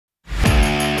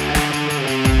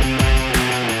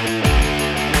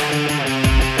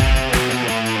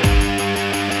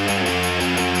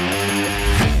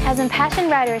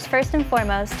riders first and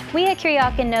foremost, we at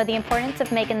Kuryakyn know the importance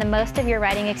of making the most of your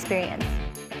riding experience.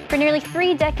 For nearly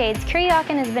 3 decades,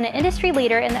 Kuryakyn has been an industry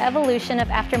leader in the evolution of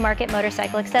aftermarket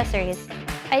motorcycle accessories.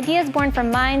 Ideas born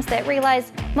from minds that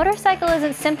realize motorcycle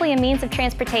isn't simply a means of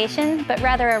transportation, but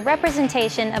rather a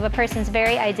representation of a person's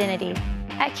very identity.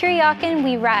 At Kuryakyn,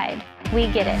 we ride, we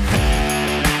get it.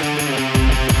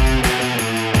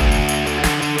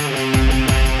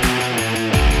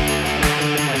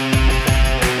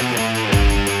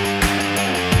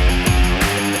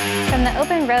 From the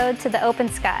open road to the open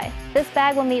sky, this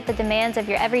bag will meet the demands of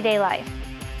your everyday life.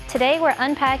 Today we're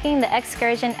unpacking the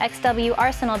XKursion XW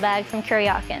Arsenal bag from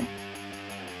Kuryakyn.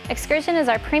 XKursion is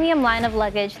our premium line of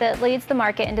luggage that leads the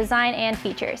market in design and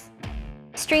features.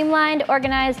 Streamlined,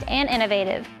 organized, and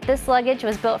innovative, this luggage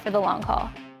was built for the long haul.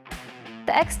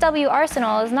 The XW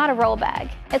Arsenal is not a roll bag,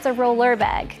 it's a roller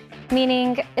bag,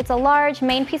 meaning it's a large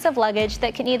main piece of luggage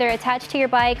that can either attach to your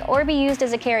bike or be used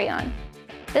as a carry-on.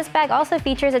 This bag also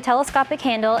features a telescopic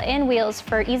handle and wheels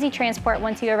for easy transport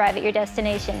once you arrive at your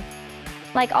destination.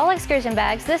 Like all XKursion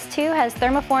bags, this too has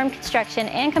thermoform construction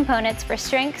and components for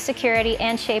strength, security,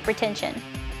 and shape retention.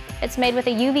 It's made with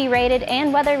a UV-rated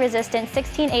and weather-resistant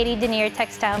 1680 denier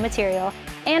textile material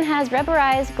and has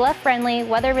rubberized, glove-friendly,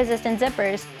 weather-resistant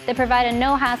zippers that provide a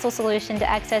no-hassle solution to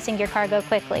accessing your cargo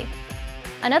quickly.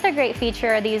 Another great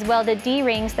feature are these welded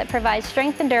D-rings that provide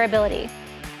strength and durability.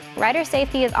 Rider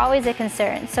safety is always a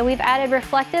concern, so we've added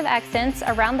reflective accents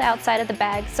around the outside of the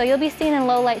bag so you'll be seen in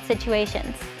low-light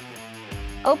situations.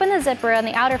 Open the zipper on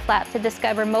the outer flap to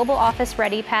discover mobile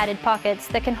office-ready padded pockets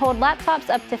that can hold laptops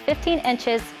up to 15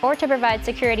 inches or to provide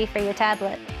security for your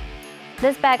tablet.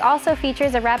 This bag also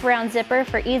features a wraparound zipper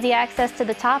for easy access to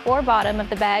the top or bottom of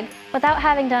the bag without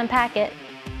having to unpack it.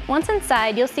 Once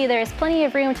inside, you'll see there is plenty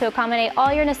of room to accommodate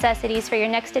all your necessities for your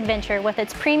next adventure with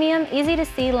its premium,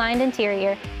 easy-to-see lined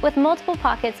interior with multiple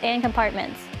pockets and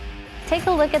compartments. Take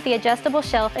a look at the adjustable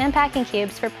shelf and packing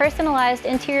cubes for personalized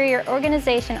interior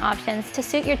organization options to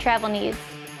suit your travel needs.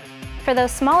 For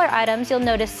those smaller items, you'll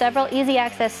notice several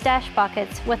easy-access stash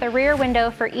pockets with a rear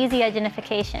window for easy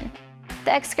identification.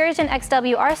 The XKursion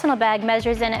XW Arsenal bag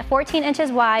measures in at 14 inches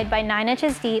wide by 9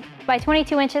 inches deep by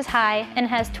 22 inches high and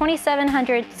has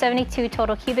 2,772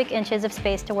 total cubic inches of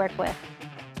space to work with.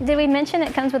 Did we mention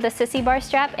it comes with a sissy bar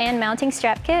strap and mounting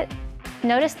strap kit?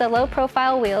 Notice the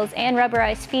low-profile wheels and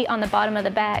rubberized feet on the bottom of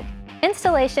the bag.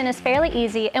 Installation is fairly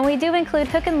easy, and we do include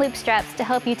hook and loop straps to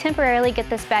help you temporarily get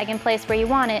this bag in place where you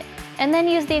want it, and then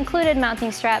use the included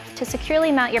mounting straps to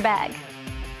securely mount your bag.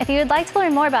 If you would like to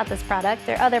learn more about this product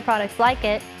or other products like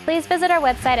it, please visit our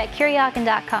website at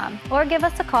kuryakyn.com or give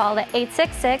us a call at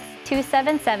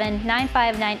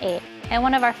 866-277-9598, and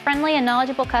one of our friendly and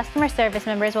knowledgeable customer service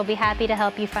members will be happy to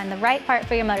help you find the right part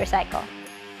for your motorcycle.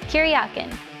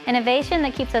 Kuryakyn, innovation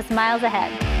that keeps us miles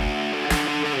ahead.